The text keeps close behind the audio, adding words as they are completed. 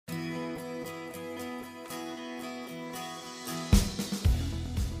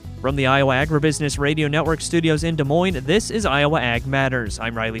From the Iowa Agribusiness Radio Network studios in Des Moines, this is Iowa Ag Matters.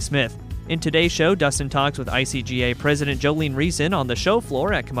 I'm Riley Smith. In today's show, Dustin talks with ICGA President Jolene Riessen on the show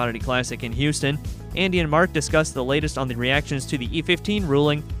floor at Commodity Classic in Houston. Andy and Mark discuss the latest on the reactions to the E15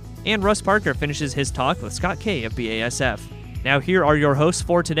 ruling. And Russ Parker finishes his talk with Scott Kay of BASF. Now here are your hosts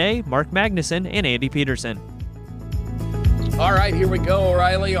for today, Mark Magnuson and Andy Peterson. All right, here we go,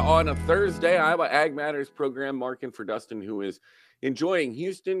 Riley, on a Thursday, Iowa Ag Matters program. Mark in for Dustin, who is enjoying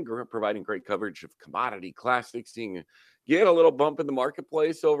Houston, providing great coverage of Commodity Classic, seeing get a little bump in the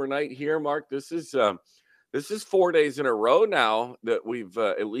marketplace overnight here. Mark, this is 4 days in a row now that we've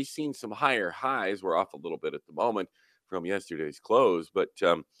at least seen some higher highs. We're off a little bit at the moment from yesterday's close, but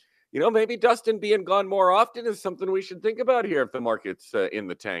maybe Dustin being gone more often is something we should think about here if the market's in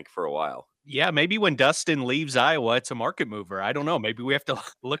the tank for a while. Yeah, maybe when Dustin leaves Iowa, it's a market mover. I don't know. Maybe we have to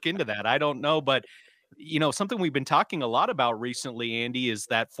look into that. I don't know, but something we've been talking a lot about recently, Andy, is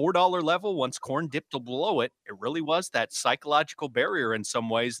that $4 level. Once corn dipped below it, it really was that psychological barrier in some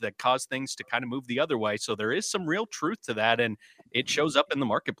ways that caused things to kind of move the other way. So there is some real truth to that, and it shows up in the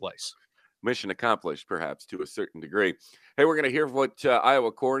marketplace. Mission accomplished, perhaps, to a certain degree. Hey, we're going to hear what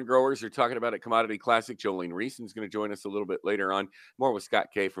Iowa corn growers are talking about at Commodity Classic. Jolene Riessen is going to join us a little bit later on. More with Scott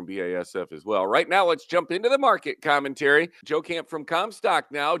Kay from BASF as well. Right now, let's jump into the market commentary. Joe Camp from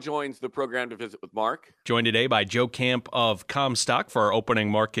Comstock now joins the program to visit with Mark. Joined today by Joe Camp of Comstock for our opening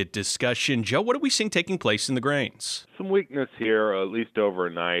market discussion. Joe, what are we seeing taking place in the grains? Some weakness here, at least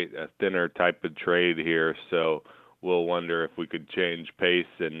overnight, a thinner type of trade here, so we'll wonder if we could change pace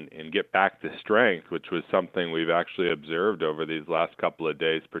and get back to strength, which was something we've actually observed over these last couple of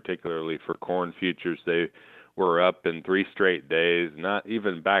days, particularly for corn futures. They were up in 3 straight days, not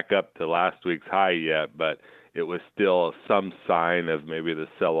even back up to last week's high yet, but it was still some sign of maybe the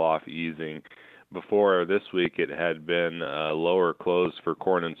sell-off easing. Before this week, it had been a lower close for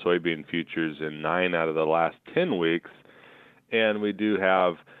corn and soybean futures in 9 out of the last 10 weeks, and we do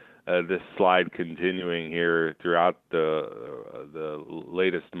have this slide continuing here throughout the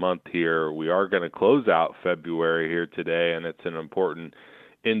latest month here. We are going to close out February here today, and it's an important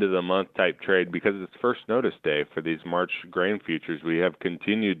end-of-the-month type trade because it's first notice day for these March grain futures. We have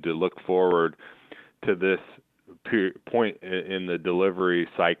continued to look forward to this point in the delivery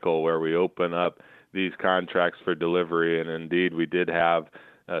cycle where we open up these contracts for delivery, and indeed we did have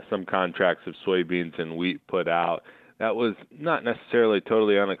some contracts of soybeans and wheat put out. That was not necessarily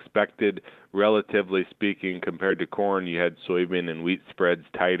totally unexpected, relatively speaking, compared to corn. You had soybean and wheat spreads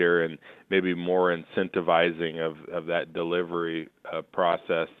tighter and maybe more incentivizing of that delivery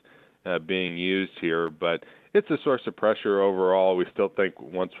process being used here. But it's a source of pressure overall. We still think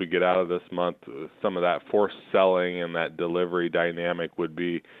once we get out of this month, some of that forced selling and that delivery dynamic would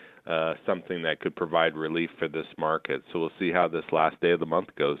be something that could provide relief for this market. So we'll see how this last day of the month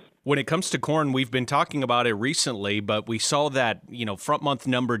goes. When it comes to corn, we've been talking about it recently, but we saw that, front month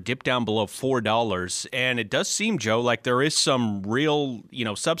number dip down below $4. And it does seem, Joe, like there is some real,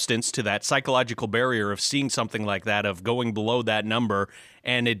 substance to that psychological barrier of seeing something like that, of going below that number.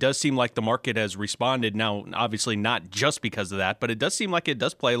 And it does seem like the market has responded. Now, obviously not just because of that, but it does seem like it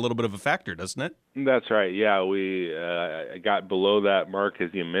does play a little bit of a factor, doesn't it? That's right. Yeah, we got below that mark, as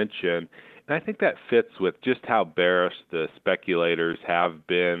you mentioned. And I think that fits with just how bearish the speculators have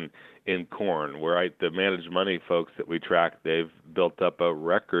been in corn. Where the managed money folks that we track, they've built up a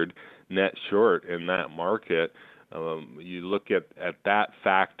record net short in that market. You look at that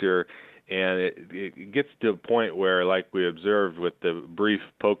factor, and it gets to a point where, like we observed with the brief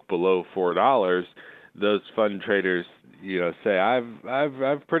poke below $4, those fund traders, say,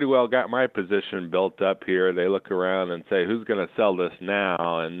 I've pretty well got my position built up here. They look around and say, who's going to sell this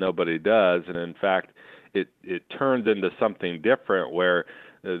now? And nobody does. And in fact, it turns into something different where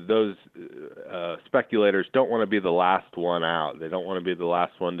those speculators don't want to be the last one out. They don't want to be the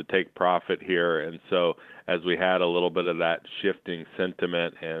last one to take profit here. And so as we had a little bit of that shifting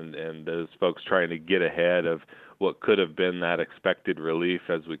sentiment and those folks trying to get ahead of what could have been that expected relief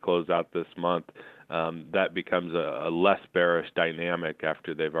as we close out this month, that becomes a less bearish dynamic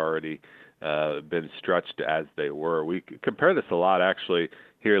after they've already been stretched as they were. We compare this a lot, actually,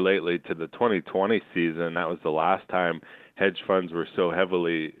 here lately to the 2020 season. That was the last time hedge funds were so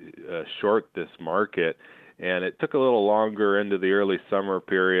heavily short this market, and it took a little longer into the early summer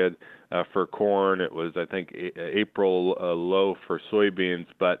period for corn. It was, I think, April low for soybeans,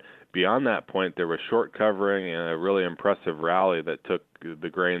 but beyond that point, there was short covering and a really impressive rally that took the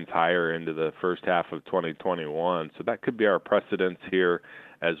grains higher into the first half of 2021. So that could be our precedence here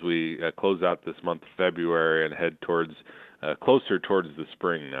as we close out this month of February and head towards closer towards the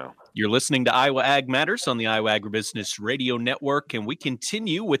spring now. You're listening to Iowa Ag Matters on the Iowa Agribusiness Radio Network, and we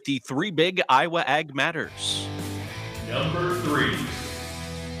continue with the three big Iowa Ag Matters. Number 3.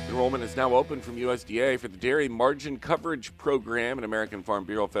 Enrollment is now open from USDA for the Dairy Margin Coverage Program, and American Farm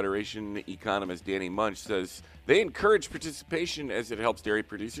Bureau Federation economist Danny Munch says they encourage participation as it helps dairy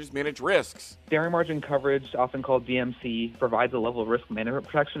producers manage risks. Dairy margin coverage, often called DMC, provides a level of risk management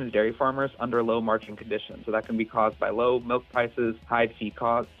protection to dairy farmers under low margin conditions. So that can be caused by low milk prices, high feed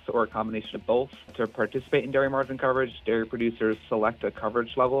costs, or a combination of both. To participate in dairy margin coverage, dairy producers select a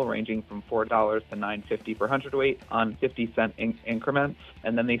coverage level ranging from $4 to $9.50 per hundredweight on 50-cent increments,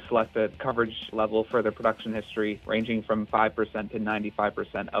 and then they select a coverage level for their production history ranging from 5% to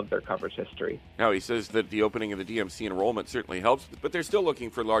 95% of their coverage history. Now, he says that the opening of the DMC enrollment certainly helps, but they're still looking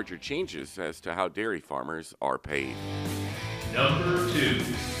for larger changes as to how dairy farmers are paid. Number 2.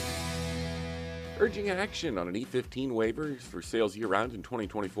 Urging action on an E15 waiver for sales year-round in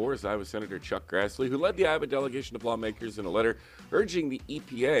 2024 is Iowa Senator Chuck Grassley, who led the Iowa delegation of lawmakers in a letter urging the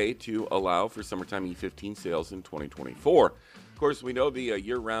EPA to allow for summertime E15 sales in 2024. Of course, we know the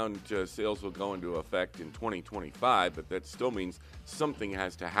year-round sales will go into effect in 2025, but that still means something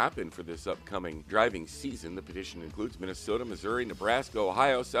has to happen for this upcoming driving season. The petition includes Minnesota, Missouri, Nebraska,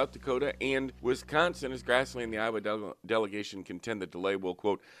 Ohio, South Dakota, and Wisconsin, as Grassley and the Iowa delegation contend the delay will,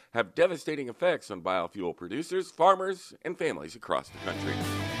 quote, have devastating effects on biofuel producers, farmers, and families across the country.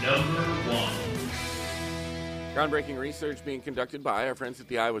 Number 1. Groundbreaking research being conducted by our friends at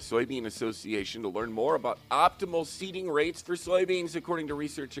the Iowa Soybean Association to learn more about optimal seeding rates for soybeans, according to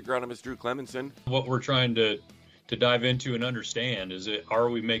research agronomist Drew Clemenson. What we're trying to dive into and understand is, are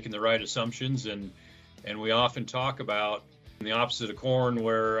we making the right assumptions? And we often talk about the opposite of corn,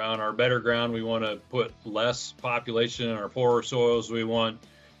 where on our better ground we want to put less population, in our poorer soils we want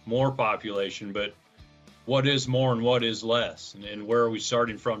more population. But what is more and what is less? And where are we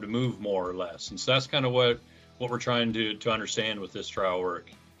starting from to move more or less? And so that's kind of what we're trying to understand with this trial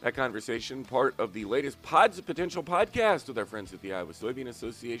work. That conversation, part of the latest Pods of Potential podcast with our friends at the Iowa Soybean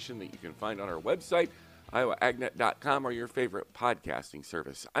Association that you can find on our website, iowaagnet.com, or your favorite podcasting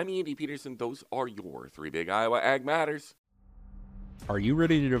service. I'm Andy Peterson. Those are your three big Iowa Ag Matters. Are you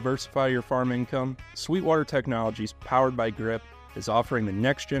ready to diversify your farm income? Sweetwater Technologies, powered by GRIP, is offering the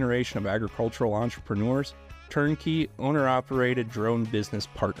next generation of agricultural entrepreneurs turnkey, owner-operated drone business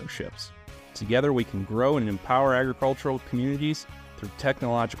partnerships. Together, we can grow and empower agricultural communities through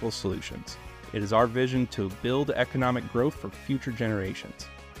technological solutions. It is our vision to build economic growth for future generations.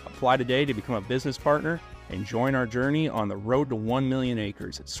 Apply today to become a business partner and join our journey on the road to 1 million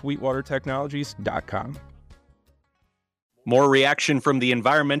acres at sweetwatertechnologies.com. More reaction from the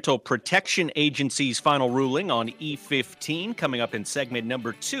Environmental Protection Agency's final ruling on E15 coming up in segment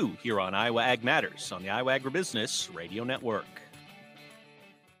number 2 here on Iowa Ag Matters on the Iowa Agribusiness Radio Network.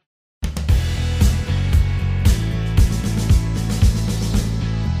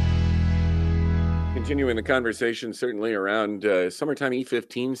 Continuing the conversation, certainly around summertime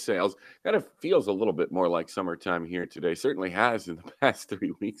E15 sales. Kind of feels a little bit more like summertime here today. Certainly has in the past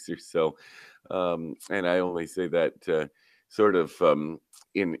 3 weeks or so. And I only say that sort of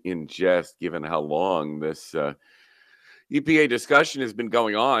in jest, given how long this EPA discussion has been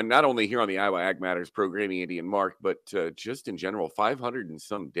going on, not only here on the Iowa Ag Matters program, Andy and Mark, but just in general. 500 and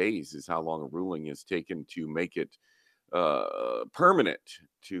some days is how long a ruling has taken to make it permanent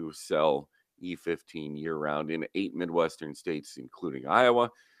to sell E15 year-round in 8 Midwestern states, including Iowa.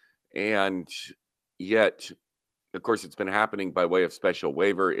 And yet, of course, it's been happening by way of special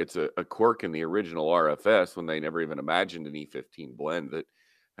waiver. It's a quirk in the original RFS when they never even imagined an E15 blend that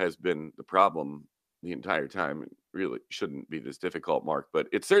has been the problem the entire time. It really shouldn't be this difficult, Mark, but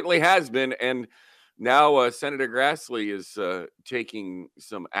it certainly has been. And now Senator Grassley is taking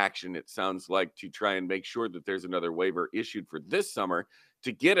some action, it sounds like, to try and make sure that there's another waiver issued for this summer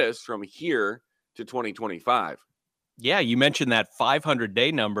to get us from here to 2025. Yeah, you mentioned that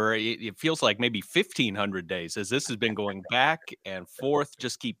 500-day number. It feels like maybe 1,500 days as this has been going back and forth,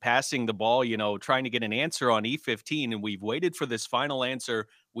 just keep passing the ball, trying to get an answer on E15. And we've waited for this final answer.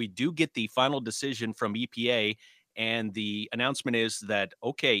 We do get the final decision from EPA. And the announcement is that,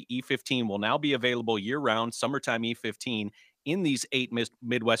 okay, E15 will now be available year-round, summertime E15, in these 8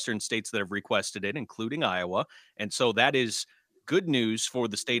 Midwestern states that have requested it, including Iowa. And so that is good news for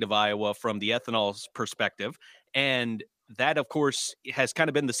the state of Iowa from the ethanol's perspective. And that, of course, has kind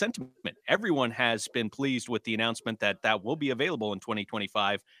of been the sentiment. Everyone has been pleased with the announcement that will be available in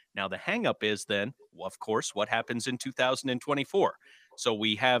 2025. Now, the hangup is then, well, of course, what happens in 2024? So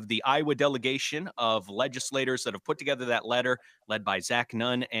we have the Iowa delegation of legislators that have put together that letter, led by Zach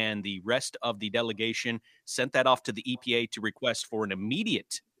Nunn, and the rest of the delegation sent that off to the EPA to request for an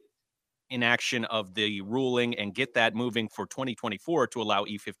immediate inaction of the ruling and get that moving for 2024 to allow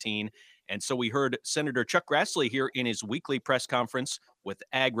E15. And so we heard Senator Chuck Grassley here in his weekly press conference with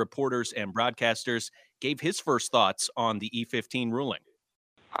ag reporters and broadcasters, gave his first thoughts on the E15 ruling.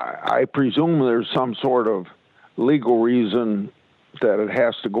 I presume there's some sort of legal reason that it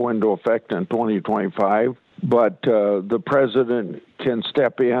has to go into effect in 2025, but the president can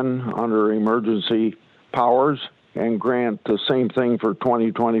step in under emergency powers and grant the same thing for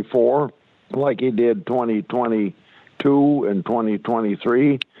 2024, like he did 2022 and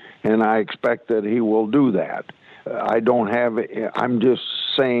 2023, and I expect that he will do that. I'm just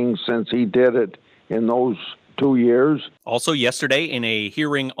saying, since he did it in those 2 years. Also yesterday, in a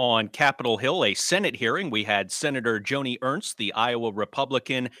hearing on Capitol Hill, a Senate hearing, we had Senator Joni Ernst, the Iowa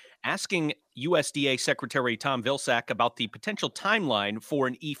Republican, asking USDA Secretary Tom Vilsack about the potential timeline for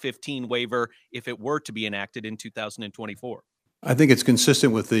an E15 waiver if it were to be enacted in 2024. I think it's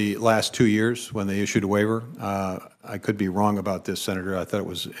consistent with the last 2 years when they issued a waiver. I could be wrong about this, Senator. I thought it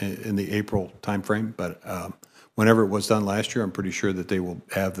was in the April timeframe, but whenever it was done last year, I'm pretty sure that they will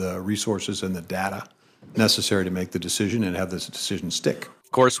have the resources and the data necessary to make the decision and have this decision stick.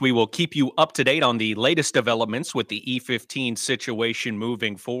 Of course, we will keep you up to date on the latest developments with the E15 situation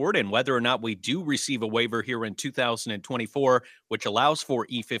moving forward and whether or not we do receive a waiver here in 2024, which allows for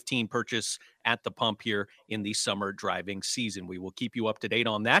E15 purchase at the pump here in the summer driving season. We will keep you up to date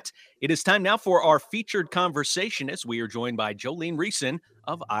on that. It is time now for our featured conversation as we are joined by Jolene Riessen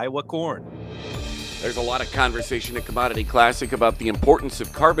of Iowa Corn. There's a lot of conversation at Commodity Classic about the importance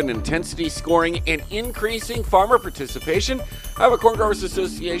of carbon intensity scoring and increasing farmer participation. Iowa Corn Growers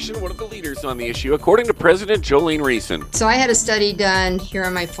Association, one of the leaders on the issue, according to President Jolene Riessen. So I had a study done here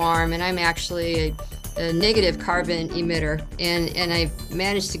on my farm, and I'm actually a negative carbon emitter, and I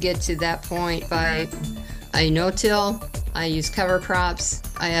managed to get to that point by I no-till, I use cover crops,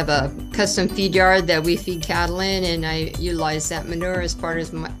 I have a custom feed yard that we feed cattle in, and I utilize that manure as part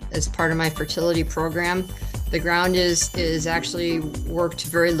of my fertility program. The ground is actually worked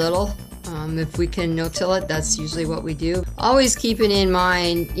very little. If we can no-till it, that's usually what we do. Always keeping in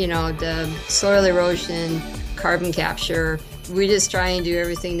mind, the soil erosion, carbon capture. We just try and do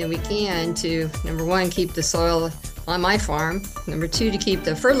everything that we can to, number one, keep the soil on my farm. Number two, to keep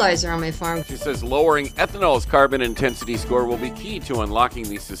the fertilizer on my farm. She says lowering ethanol's carbon intensity score will be key to unlocking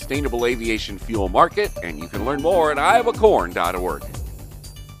the sustainable aviation fuel market, and you can learn more at iowacorn.org.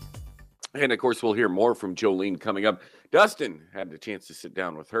 And of course, we'll hear more from Jolene coming up. Dustin had the chance to sit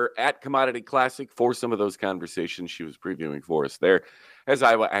down with her at Commodity Classic for some of those conversations she was previewing for us there as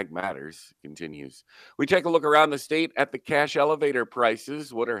Iowa Ag Matters continues. We take a look around the state at the cash elevator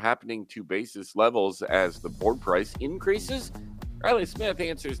prices, what are happening to basis levels as the board price increases. Riley Smith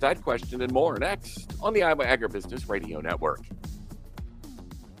answers that question and more next on the Iowa Agribusiness Radio Network.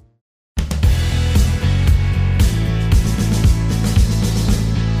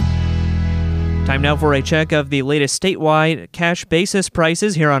 Time now for a check of the latest statewide cash basis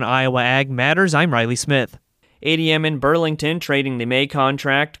prices here on Iowa Ag Matters. I'm Riley Smith. ADM in Burlington trading the May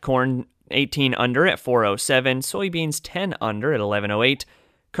contract, corn 18 under at 407, soybeans 10 under at 1108.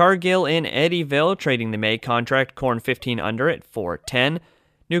 Cargill in Eddyville trading the May contract, corn 15 under at 410.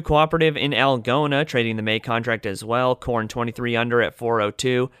 New Cooperative in Algona trading the May contract as well, corn 23 under at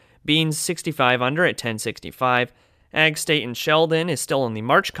 402. Beans 65 under at 1065. Ag State in Sheldon is still on the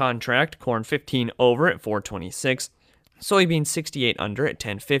March contract, corn 15 over at 426, soybeans 68 under at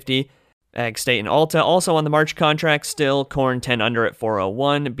 1050. Ag State in Alta also on the March contract, still corn 10 under at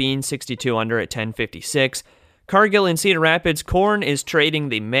 401, beans 62 under at 1056. Cargill in Cedar Rapids, corn is trading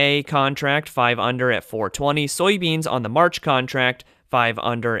the May contract 5 under at 420, soybeans on the March contract 5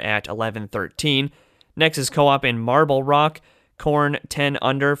 under at 1113. Next is Co-op in Marble Rock, corn 10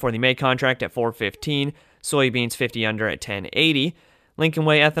 under for the May contract at 415. Soybeans 50 under at 1080. Lincoln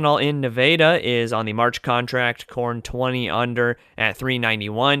Way Ethanol in Nevada is on the March contract, corn 20 under at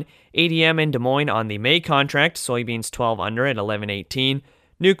 391. ADM in Des Moines on the May contract, soybeans 12 under at 1118.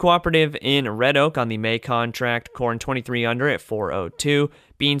 New Cooperative in Red Oak on the May contract, corn 23 under at 402.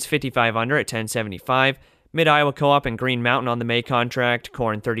 Beans 55 under at 1075. Mid-Iowa Co-op in Green Mountain on the May contract,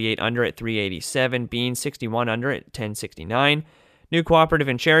 corn 38 under at 387. Beans 61 under at 1069. New Cooperative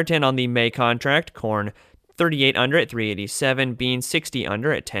in Sheraton on the May contract, corn 38 under at 387, beans 60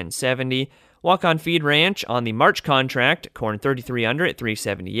 under at 1070. Walk-On Feed Ranch on the March contract, corn 33 under at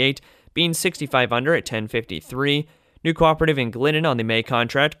 378, beans 65 under at 1053. New Cooperative in Glidden on the May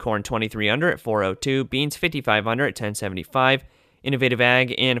contract, corn 23 under at 402, beans 55 under at 1075. Innovative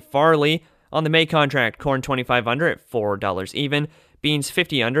Ag in Farley. On the May contract, corn 25 under at $4 even, beans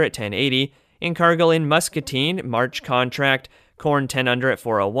 50 under at $10.80. In Cargill in Muscatine, March contract, corn 10 under at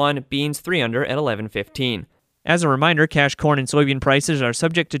 $4.01, beans 3 under at $11.15. As a reminder, cash corn and soybean prices are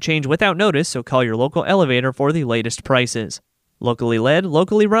subject to change without notice, so call your local elevator for the latest prices. Locally led,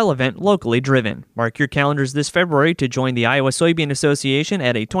 locally relevant, locally driven. Mark your calendars this February to join the Iowa Soybean Association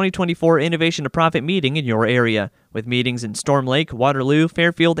at a 2024 Innovation to Profit meeting in your area. With meetings in Storm Lake, Waterloo,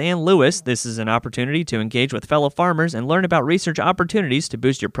 Fairfield, and Lewis, this is an opportunity to engage with fellow farmers and learn about research opportunities to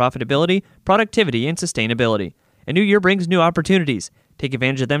boost your profitability, productivity, and sustainability. A new year brings new opportunities. Take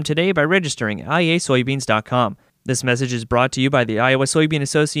advantage of them today by registering at iasoybeans.com. This message is brought to you by the Iowa Soybean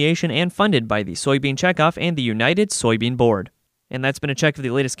Association and funded by the Soybean Checkoff and the United Soybean Board. And that's been a check of the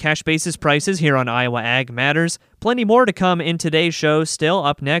latest cash basis prices here on Iowa Ag Matters. Plenty more to come in today's show. Still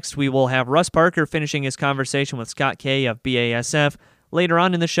up next, we will have Russ Parker finishing his conversation with Scott Kay of BASF. Later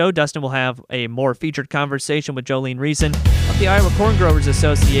on in the show, Dustin will have a more featured conversation with Jolene Riessen of the Iowa Corn Growers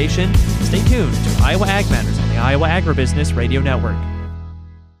Association. Stay tuned to Iowa Ag Matters on the Iowa Agribusiness Radio Network.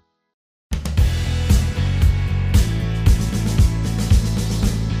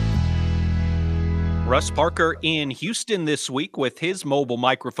 Russ Parker in Houston this week with his mobile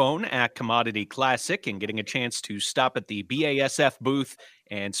microphone at Commodity Classic and getting a chance to stop at the BASF booth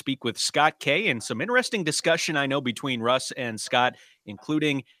and speak with Scott Kay, and some interesting discussion, I know, between Russ and Scott,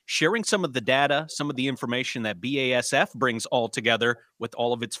 including sharing some of the data, some of the information that BASF brings all together with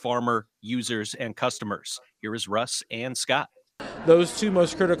all of its farmer users and customers. Here is Russ and Scott. Those two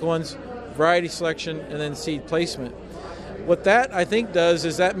most critical ones, variety selection and then seed placement. What that, I think, does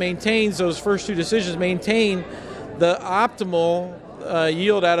is that maintains those first two decisions, maintain the optimal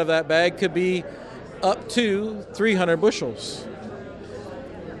yield out of that bag could be up to 300 bushels.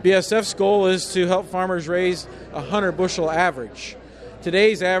 BASF's goal is to help farmers raise a 100 bushel average.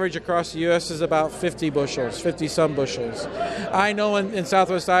 Today's average across the U.S. is about 50 bushels, 50-some bushels. I know in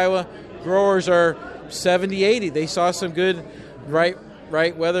southwest Iowa, growers are 70, 80. They saw some good right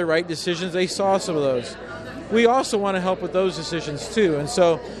weather, right decisions. They saw some of those. We also want to help with those decisions too. And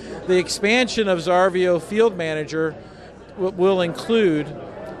so the expansion of Xarvio Field Manager will include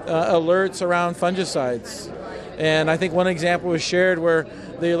alerts around fungicides. And I think one example was shared where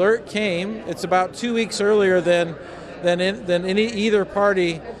the alert came, it's about 2 weeks earlier than either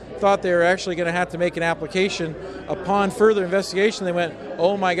party thought they were actually going to have to make an application. Upon further investigation, they went,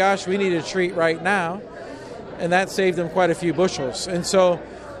 oh my gosh, we need to treat right now. And that saved them quite a few bushels. And so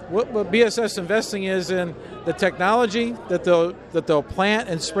what BASF's investing is in the technology that they'll plant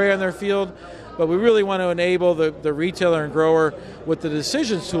and spray on their field, but we really want to enable the retailer and grower with the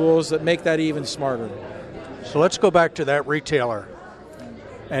decision tools that make that even smarter. So let's go back to that retailer.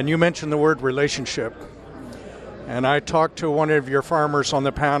 And you mentioned the word relationship. And I talked to one of your farmers on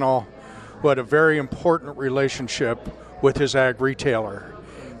the panel who had a very important relationship with his ag retailer.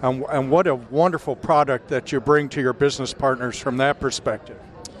 And what a wonderful product that you bring to your business partners from that perspective.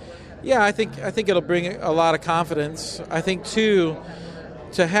 Yeah, I think it'll bring a lot of confidence. I think, too,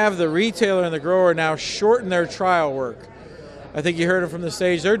 to have the retailer and the grower now shorten their trial work. I think you heard it from the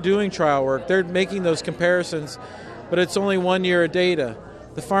stage. They're doing trial work. They're making those comparisons, but it's only 1 year of data.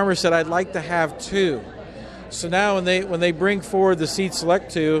 The farmer said, I'd like to have 2. So now when they bring forward the Seed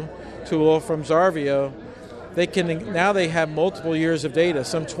Select tool from Xarvio, they have multiple years of data,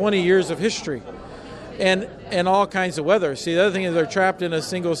 some 20 years of history. And all kinds of weather. See, the other thing is they're trapped in a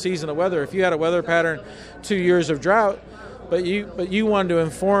single season of weather. If you had a weather pattern, 2 years of drought, but you wanted to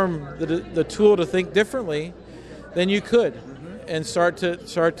inform the tool to think differently, then you could, and start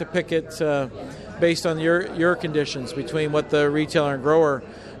to pick it based on your conditions between what the retailer and grower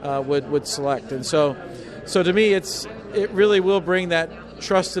would select. And so to me, it really will bring that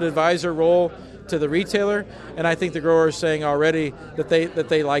trusted advisor role to the retailer, and I think the grower is saying already that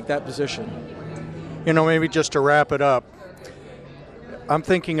they like that position. You know, maybe just to wrap it up, I'm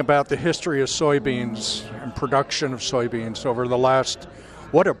thinking about the history of soybeans and production of soybeans over the last,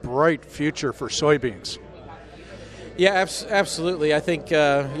 what a bright future for soybeans. Yeah, absolutely. I think,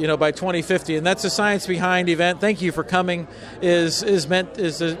 by 2050, and that's the science behind event. Thank you for coming, is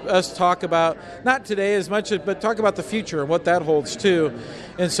us talk about, not today as much, but talk about the future and what that holds too.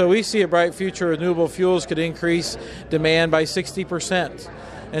 And so we see a bright future. Renewable fuels could increase demand by 60%.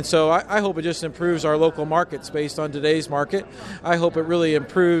 And so I hope it just improves our local markets based on today's market. I hope it really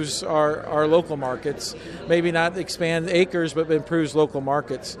improves our local markets. Maybe not expand acres, but improves local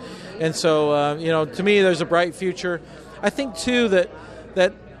markets. And so, to me, there's a bright future. I think, too,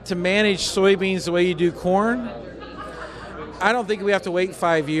 that to manage soybeans the way you do corn, I don't think we have to wait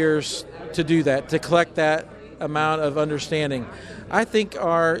 5 years to do that, to collect that amount of understanding. I think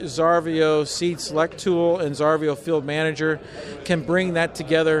our Zarvio Seed Select tool and Zarvio Field Manager can bring that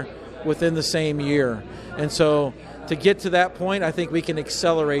together within the same year. And so to get to that point, I think we can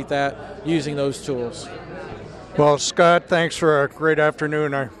accelerate that using those tools. Well, Scott, thanks for a great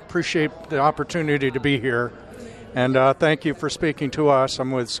afternoon. I appreciate the opportunity to be here. And thank you for speaking to us.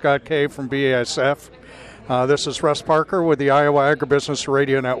 I'm with Scott Kay from BASF. This is Russ Parker with the Iowa Agribusiness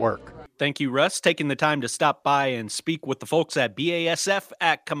Radio Network. Thank you, Russ, taking the time to stop by and speak with the folks at BASF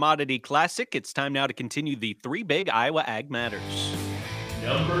at Commodity Classic. It's time now to continue the Three Big Iowa Ag Matters.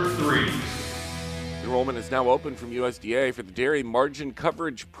 Number 3. Enrollment is now open from USDA for the Dairy Margin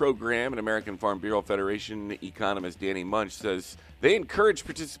Coverage Program, and American Farm Bureau Federation economist Danny Munch says they encourage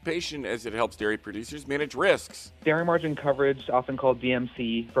participation as it helps dairy producers manage risks. Dairy margin coverage, often called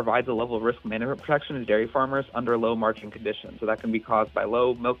DMC, provides a level of risk management protection to dairy farmers under low margin conditions. So that can be caused by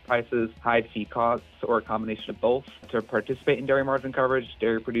low milk prices, high feed costs, or a combination of both. To participate in dairy margin coverage,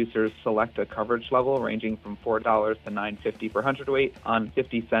 dairy producers select a coverage level ranging from $4 to $9.50 per hundredweight on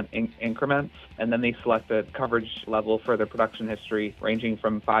 50-cent increments, and then they select a coverage level for their production history ranging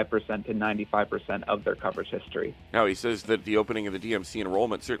from 5% to 95% of their coverage history. Now, he says that the opening of the DMC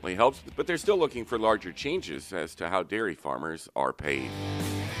enrollment certainly helps, but they're still looking for larger changes as to how dairy farmers are paid.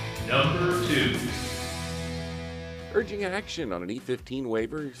 Number 2. Urging action on an E15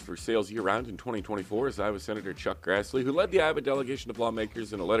 waiver for sales year-round in 2024 is Iowa Senator Chuck Grassley, who led the Iowa delegation of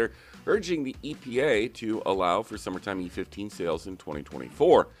lawmakers in a letter urging the EPA to allow for summertime E15 sales in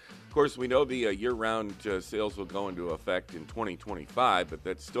 2024. Of course, we know the year-round sales will go into effect in 2025, but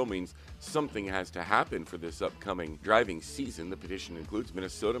that still means something has to happen for this upcoming driving season. The petition includes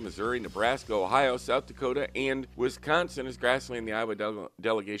Minnesota, Missouri, Nebraska, Ohio, South Dakota, and Wisconsin, as Grassley and the Iowa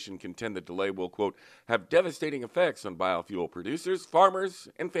delegation contend the delay will, quote, have devastating effects on biofuel producers, farmers,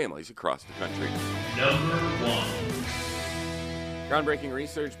 and families across the country. Number 1. Groundbreaking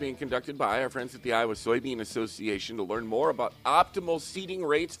research being conducted by our friends at the Iowa Soybean Association to learn more about optimal seeding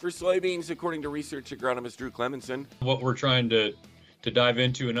rates for soybeans, according to research agronomist Drew Clemenson. What we're trying to dive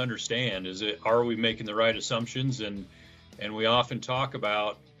into and understand is are we making the right assumptions? And we often talk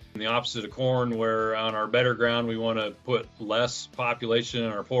about the opposite of corn, where on our better ground we want to put less population,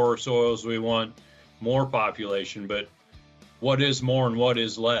 in our poorer soils we want more population. But what is more and what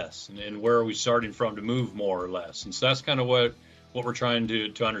is less? And where are we starting from to move more or less? And so that's kind of what we're trying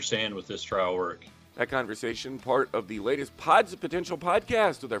to understand with this trial work. That conversation, part of the latest Pods of Potential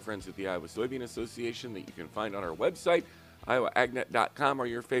podcast with our friends at the Iowa Soybean Association that you can find on our website, iowaagnet.com, or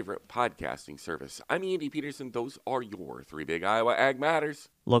your favorite podcasting service. I'm Andy Peterson. Those are your Three Big Iowa Ag Matters.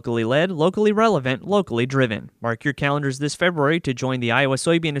 Locally led, locally relevant, locally driven. Mark your calendars this February to join the Iowa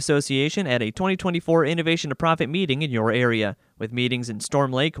Soybean Association at a 2024 Innovation to Profit meeting in your area. With meetings in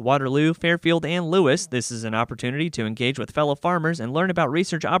Storm Lake, Waterloo, Fairfield, and Lewis, this is an opportunity to engage with fellow farmers and learn about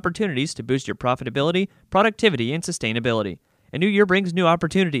research opportunities to boost your profitability, productivity, and sustainability. A new year brings new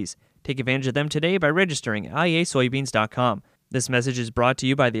opportunities. Take advantage of them today by registering at iasoybeans.com. This message is brought to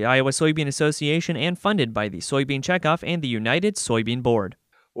you by the Iowa Soybean Association and funded by the Soybean Checkoff and the United Soybean Board.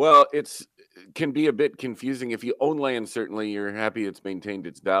 Well, it can be a bit confusing. If you own land, certainly you're happy it's maintained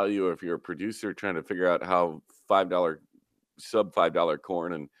its value. Or if you're a producer trying to figure out how sub $5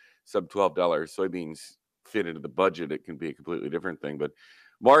 corn and sub $12 soybeans fit into the budget, it can be a completely different thing. But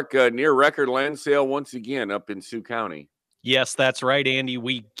Mark, near record land sale once again up in Sioux County. Yes, that's right, Andy.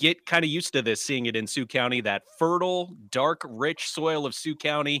 We get kind of used to this, seeing it in Sioux County, that fertile, dark, rich soil of Sioux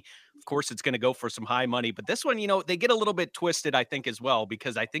County. Of course, it's going to go for some high money. But this one, they get a little bit twisted, I think, as well,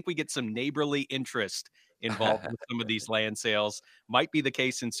 because I think we get some neighborly interest involved with some of these land sales. Might be the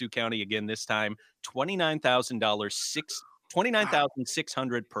case in Sioux County again this time.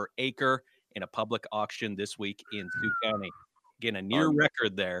 $29,600 per acre in a public auction this week in Sioux County. Again, a near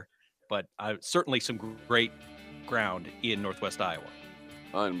record there, but certainly some great ground in Northwest Iowa.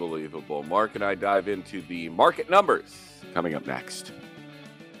 Unbelievable. Mark and I dive into the market numbers coming up next.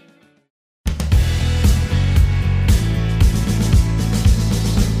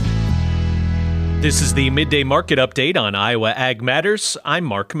 This is the Midday Market Update on Iowa Ag Matters. I'm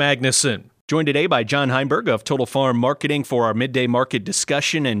Mark Magnuson. Joined today by John Heinberg of Total Farm Marketing for our midday market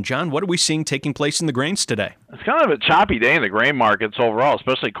discussion. And John, what are we seeing taking place in the grains today? It's kind of a choppy day in the grain markets overall,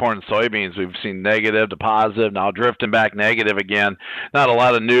 especially corn and soybeans. We've seen negative to positive, now drifting back negative again. Not a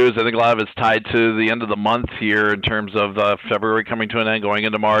lot of news. I think a lot of it's tied to the end of the month here in terms of February coming to an end, going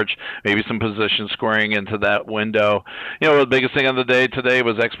into March, maybe some position squaring into that window. The biggest thing of the day today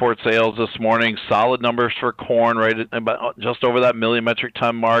was export sales this morning. Solid numbers for corn, right at about just over that million metric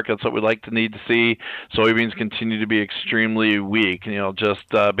ton mark. That's what we like to need to see. Soybeans continue to be extremely weak. Just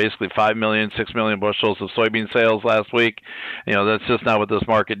basically 5 million, 6 million bushels of soybean sales last week. That's just not what this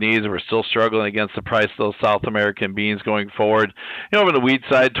market needs. We're still struggling against the price of those South American beans going forward. Over the wheat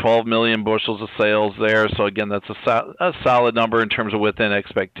side, 12 million bushels of sales there. So again, that's a solid number in terms of within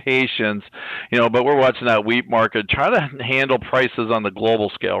expectations. But we're watching that wheat market try to handle prices on the global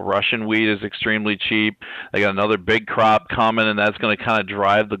scale. Russian wheat is extremely cheap. They got another big crop coming, and that's going to kind of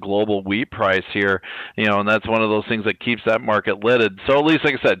drive the global wheat price here. And that's one of those things that keeps that market lidded. So at least,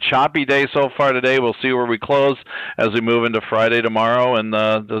 like I said, choppy day so far today. We'll see where we close as we move into Friday tomorrow and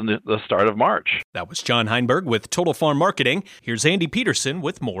the start of March. That was John Heinberg with Total Farm Marketing. Here's Andy Peterson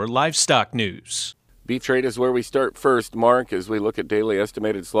with more livestock news. Beef trade is where we start first, Mark, as we look at daily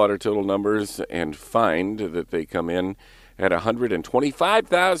estimated slaughter total numbers and find that they come in at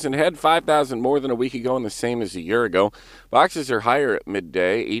 125,000 head, 5,000 more than a week ago and the same as a year ago. Boxes are higher at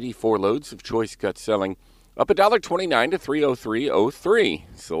midday, 84 loads of choice cut selling, up $1.29 to $303.03.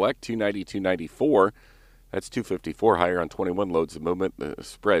 Select $290-$294. That's $254 higher on 21 loads of movement. The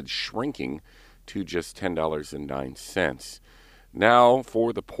spread shrinking to just $10.09. Now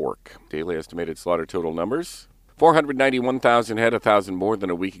for the pork. Daily estimated slaughter total numbers. 491,000 head, 1,000 more than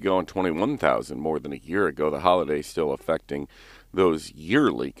a week ago and 21,000 more than a year ago. The holiday still affecting those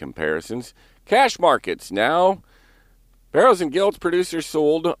yearly comparisons. Cash markets now. Barrows and Guilds producers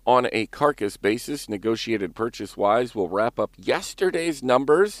sold on a carcass basis. Negotiated purchase-wise will wrap up yesterday's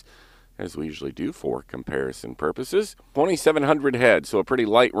numbers, as we usually do for comparison purposes. 2,700 head, so a pretty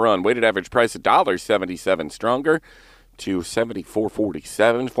light run. Weighted average price $1.77 stronger to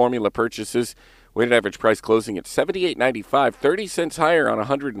 $74.47. Formula purchases, weighted average price closing at $78.95, 30 cents higher on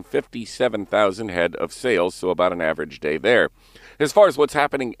 157,000 head of sales, so about an average day there. As far as what's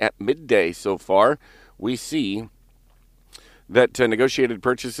happening at midday so far, we see that negotiated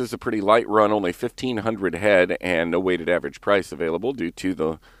purchases a pretty light run, only 1,500 head, and no weighted average price available due to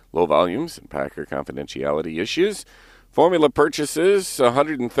the low volumes and packer confidentiality issues. Formula purchases,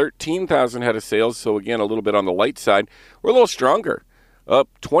 113,000 head of sales, so again, a little bit on the light side. We're a little stronger, up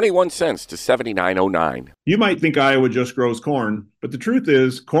 21 cents to $79.09. You might think Iowa just grows corn, but the truth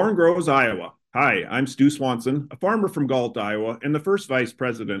is, corn grows Iowa. Hi, I'm Stu Swanson, a farmer from Galt, Iowa, and the first vice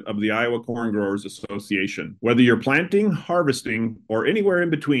president of the Iowa Corn Growers Association. Whether you're planting, harvesting, or anywhere in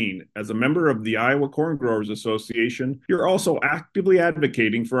between, as a member of the Iowa Corn Growers Association, you're also actively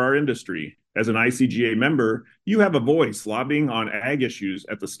advocating for our industry. As an ICGA member, you have a voice lobbying on ag issues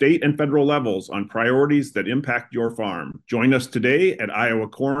at the state and federal levels on priorities that impact your farm. Join us today at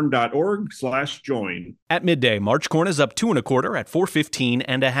iowacorn.org/join. At midday, March corn is up 2 1/4 at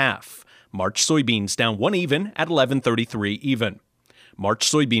 $4.15 March soybeans down 1 even at $11.33 even.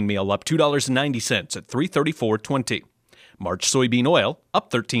 March soybean meal up $2.90 at $334.20. March soybean oil up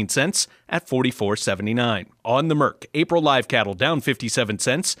 13 cents at $44.79. On the Merc, April live cattle down 57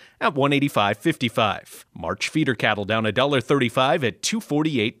 cents at $185.55. March feeder cattle down $1.35 at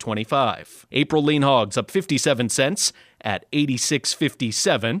 $248.25. April lean hogs up 57 cents at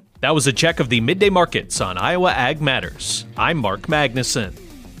 $86.57. That was a check of the midday markets on Iowa Ag Matters. I'm Mark Magnuson.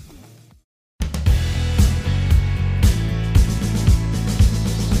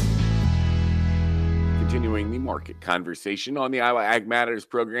 Continuing the market conversation on the Iowa Ag Matters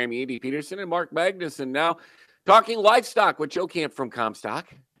program, Andy Peterson and Mark Magnuson now talking livestock with Joe Camp from Comstock.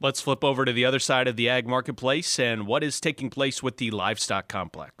 Let's flip over to the other side of the ag marketplace and what is taking place with the livestock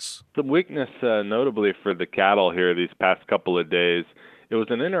complex. Some weakness, notably for the cattle here these past couple of days. It was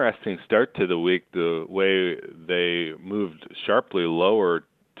an interesting start to the week, the way they moved sharply lower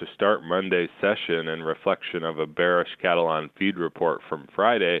to start Monday's session in reflection of a bearish cattle on feed report from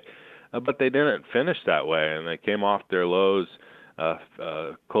Friday. But they didn't finish that way, and they came off their lows,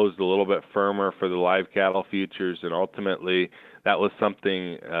 closed a little bit firmer for the live cattle futures, and ultimately that was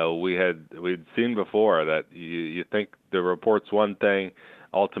something we'd seen before, that you think the report's one thing,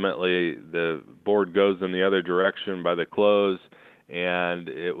 ultimately the board goes in the other direction by the close, and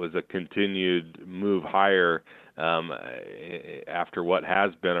it was a continued move higher after what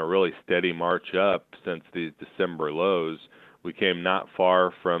has been a really steady march up since the December lows. We came not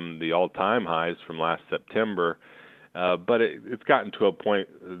far from the all-time highs from last September, but it's gotten to a point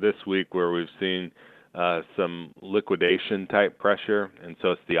this week where we've seen some liquidation-type pressure, and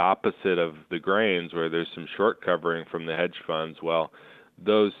so it's the opposite of the grains where there's some short covering from the hedge funds. Well,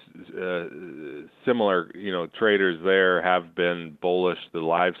 those similar, traders there have been bullish the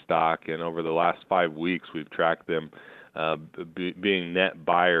livestock, and over the last 5 weeks we've tracked them being net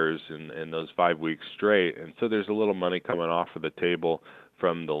buyers in those 5 weeks straight. And so there's a little money coming off of the table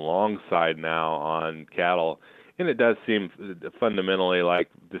from the long side now on cattle And it does seem fundamentally like,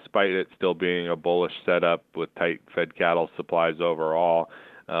 despite it still being a bullish setup with tight fed cattle supplies overall,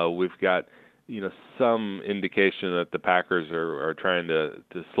 we've got some indication that the packers are trying to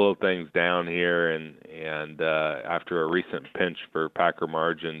slow things down here, and after a recent pinch for packer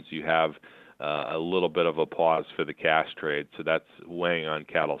margins, you have a little bit of a pause for the cash trade. So that's weighing on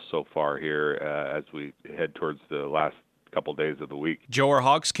cattle so far here as we head towards the last couple days of the week. Joe, are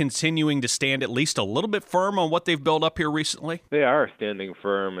hogs continuing to stand at least a little bit firm on what they've built up here recently? They are standing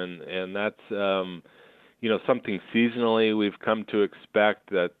firm, and that's something seasonally we've come to expect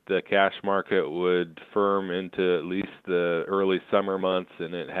that the cash market would firm into at least the early summer months,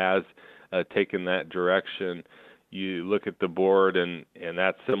 and it has taken that direction. You look at the board, and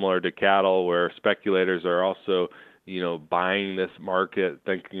that's similar to cattle, where speculators are also buying this market,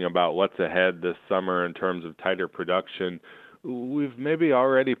 thinking about what's ahead this summer in terms of tighter production. We've maybe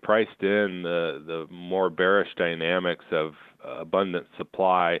already priced in the more bearish dynamics of abundant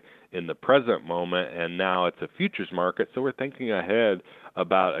supply in the present moment, and now it's a futures market. So we're thinking ahead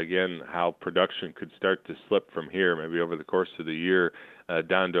about, again, how production could start to slip from here, maybe over the course of the year,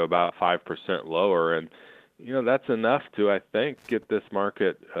 down to about 5% lower. And that's enough to, I think, get this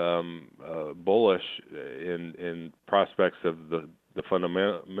market bullish in prospects of the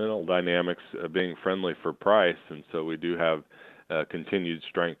fundamental dynamics being friendly for price. And so we do have continued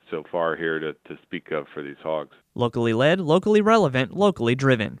strength so far here to speak of for these hogs. Locally led, locally relevant, locally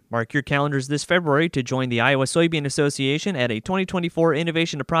driven. Mark your calendars this February to join the Iowa Soybean Association at a 2024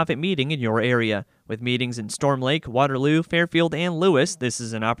 Innovation to Profit meeting in your area. With meetings in Storm Lake, Waterloo, Fairfield, and Lewis, this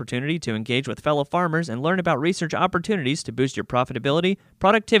is an opportunity to engage with fellow farmers and learn about research opportunities to boost your profitability,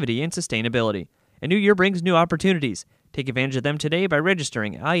 productivity, and sustainability. A new year brings new opportunities. Take advantage of them today by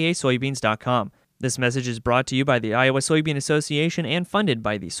registering at iasoybeans.com. This message is brought to you by the Iowa Soybean Association and funded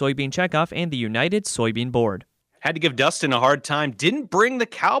by the Soybean Checkoff and the United Soybean Board. Had to give Dustin a hard time. Didn't bring the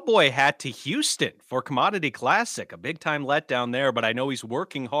cowboy hat to Houston for Commodity Classic. A big-time letdown there, but I know he's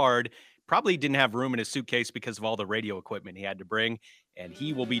working hard. Probably didn't have room in his suitcase because of all the radio equipment he had to bring. And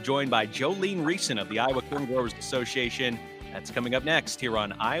he will be joined by Jolene Riessen of the Iowa Corn Growers Association. That's coming up next here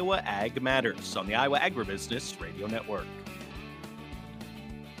on Iowa Ag Matters on the Iowa Agribusiness Radio Network.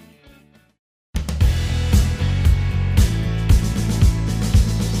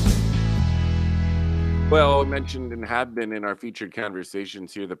 Well, I mentioned and have been in our featured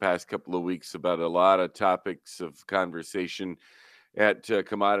conversations here the past couple of weeks about a lot of topics of conversation at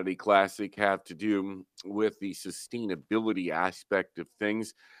Commodity Classic have to do with the sustainability aspect of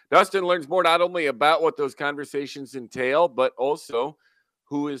things. Dustin learns more not only about what those conversations entail, but also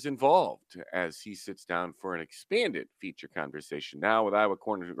who is involved as he sits down for an expanded feature conversation now with Iowa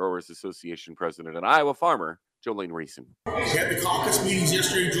Corn Growers Association President and Iowa farmer, Jolene Riessen. We had the caucus meetings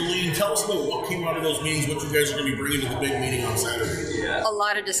yesterday. Jolene, tell us about what came out of those meetings, what you guys are going to be bringing to the big meeting on Saturday. A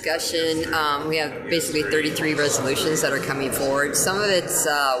lot of discussion. We have basically 33 resolutions that are coming forward. Some of it's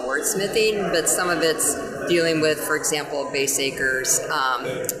wordsmithing, but some of it's dealing with, for example, base acres,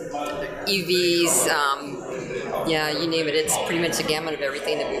 EVs, you name it. It's pretty much a gamut of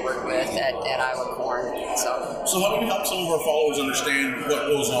everything that we work with at Iowa Corn. So how do you help some of our followers understand what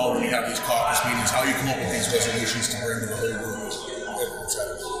goes on when you have these caucus meetings, how you come up with these resolutions to bring to the whole group?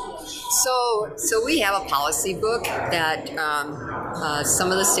 So we have a policy book that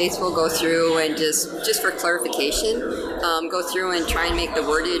some of the states will go through and just for clarification, go through and try and make the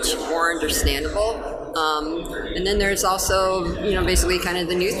wordage more understandable. And then there's also, basically kind of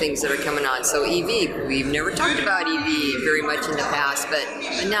the new things that are coming on. So EV, we've never talked about EV very much in the past,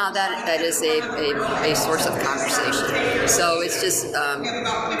 but now that is a source of conversation. So it's just,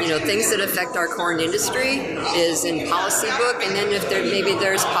 things that affect our corn industry is in policy book. And then if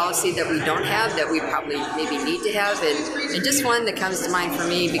there's policy that we don't have that we probably maybe need to have. And just one that comes to mind for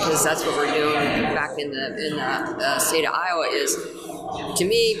me, because that's what we're doing back in the state of Iowa is, to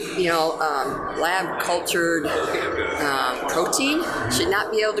me, lab cultured protein should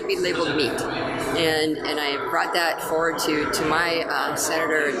not be able to be labeled meat. And I brought that forward to my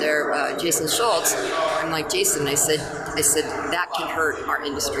senator there, Jason Schultz. I'm like, Jason, I said that can hurt our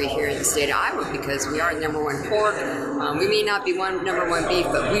industry here in the state of Iowa because we are number one pork. We may not be number one beef,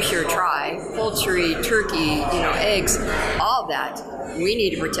 but we sure try. Poultry, turkey, eggs, all that. We need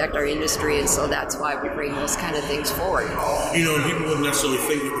to protect our industry, and so that's why we bring those kind of things forward. People wouldn't necessarily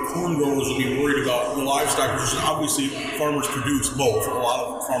think that the corn growers would be worried about the livestock, because obviously farmers produce both. A lot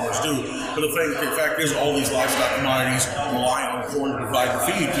of farmers do. But the fact is, all these livestock commodities rely on corn to provide the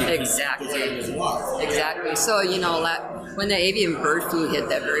feed to exactly. the families alive. Exactly. So, when the avian bird flu hit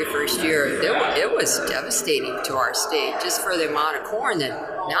that very first year, it was devastating to our state, just for the amount of corn that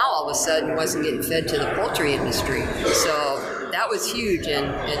now all of a sudden wasn't getting fed to the poultry industry. So that was huge,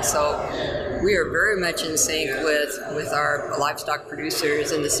 and so we are very much in sync with our livestock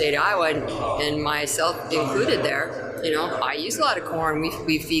producers in the state of Iowa, and myself included there. I use a lot of corn.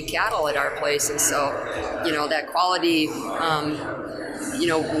 We feed cattle at our place, and so, that quality,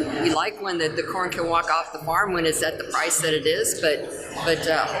 we like when the corn can walk off the farm when it's at the price that it is, but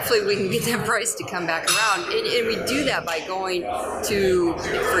hopefully we can get that price to come back around. And we do that by going to,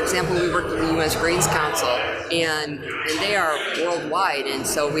 for example, we work with the U.S. Grains Council, and they are worldwide, and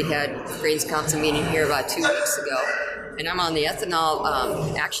so we had Grains Council meeting here about 2 weeks ago. And I'm on the ethanol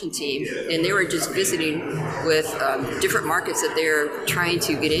action team, and they were just visiting with different markets that they're trying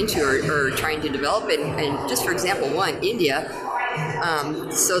to get into or trying to develop. And just for example, India.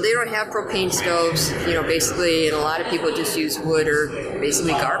 So they don't have propane stoves, basically, and a lot of people just use wood or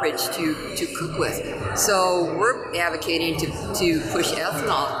basically garbage to cook with. So we're advocating to push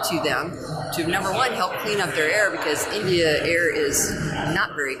ethanol to them to, number one, help clean up their air, because India air is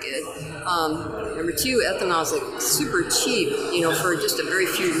not very good. Number two, ethanol is like super cheap, for just a very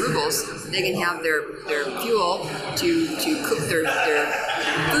few rubles. They can have their fuel to cook their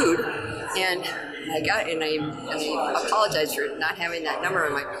food. And I apologize for not having that number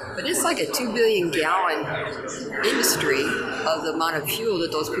in mind, but it's like a 2 billion gallon industry of the amount of fuel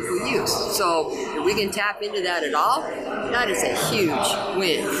that those people use. So if we can tap into that at all, that is a huge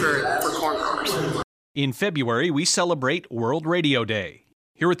win for corn growers. In February, we celebrate World Radio Day.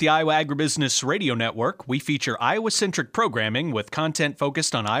 Here at the Iowa Agribusiness Radio Network, we feature Iowa-centric programming with content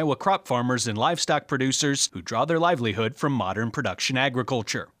focused on Iowa crop farmers and livestock producers who draw their livelihood from modern production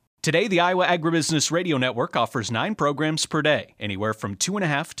agriculture. Today, the Iowa Agribusiness Radio Network offers 9 programs per day, anywhere from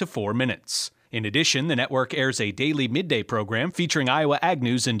 2.5 to 4 minutes. In addition, the network airs a daily midday program featuring Iowa ag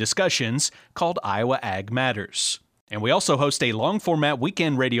news and discussions called Iowa Ag Matters. And we also host a long-format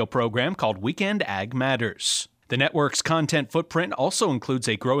weekend radio program called Weekend Ag Matters. The network's content footprint also includes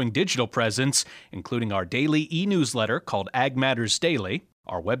a growing digital presence, including our daily e-newsletter called Ag Matters Daily,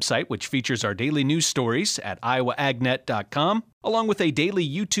 our website, which features our daily news stories at iowaagnet.com, along with a daily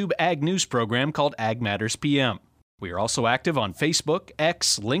YouTube ag news program called Ag Matters PM. We are also active on Facebook,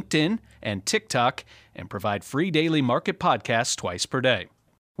 X, LinkedIn, and TikTok, and provide free daily market podcasts twice per day.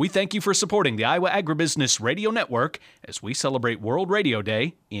 We thank you for supporting the Iowa Agribusiness Radio Network as we celebrate World Radio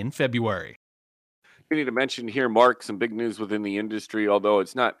Day in February. We need to mention here, Mark, some big news within the industry, although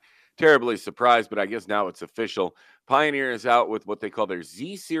it's not terribly surprised, but I guess now it's official. Pioneer is out with what they call their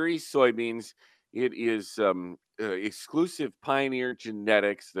Z-Series soybeans. It is exclusive Pioneer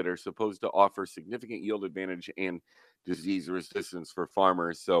genetics that are supposed to offer significant yield advantage and disease resistance for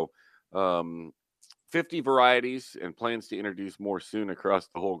farmers. So 50 varieties, and plans to introduce more soon across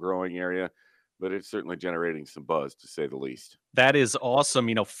the whole growing area. But it's certainly generating some buzz, to say the least. That is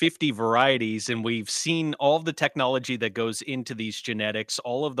awesome. 50 varieties, and we've seen all of the technology that goes into these genetics,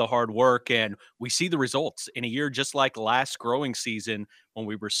 all of the hard work, and we see the results in a year just like last growing season when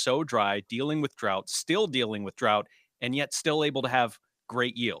we were so dry, dealing with drought, still dealing with drought, and yet still able to have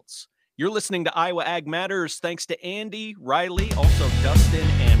great yields. You're listening to Iowa Ag Matters. Thanks to Andy, Riley, also Dustin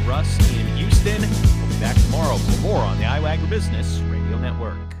and Russ in Houston. We'll be back tomorrow for more on the Iowa Agribusiness Radio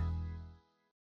Network.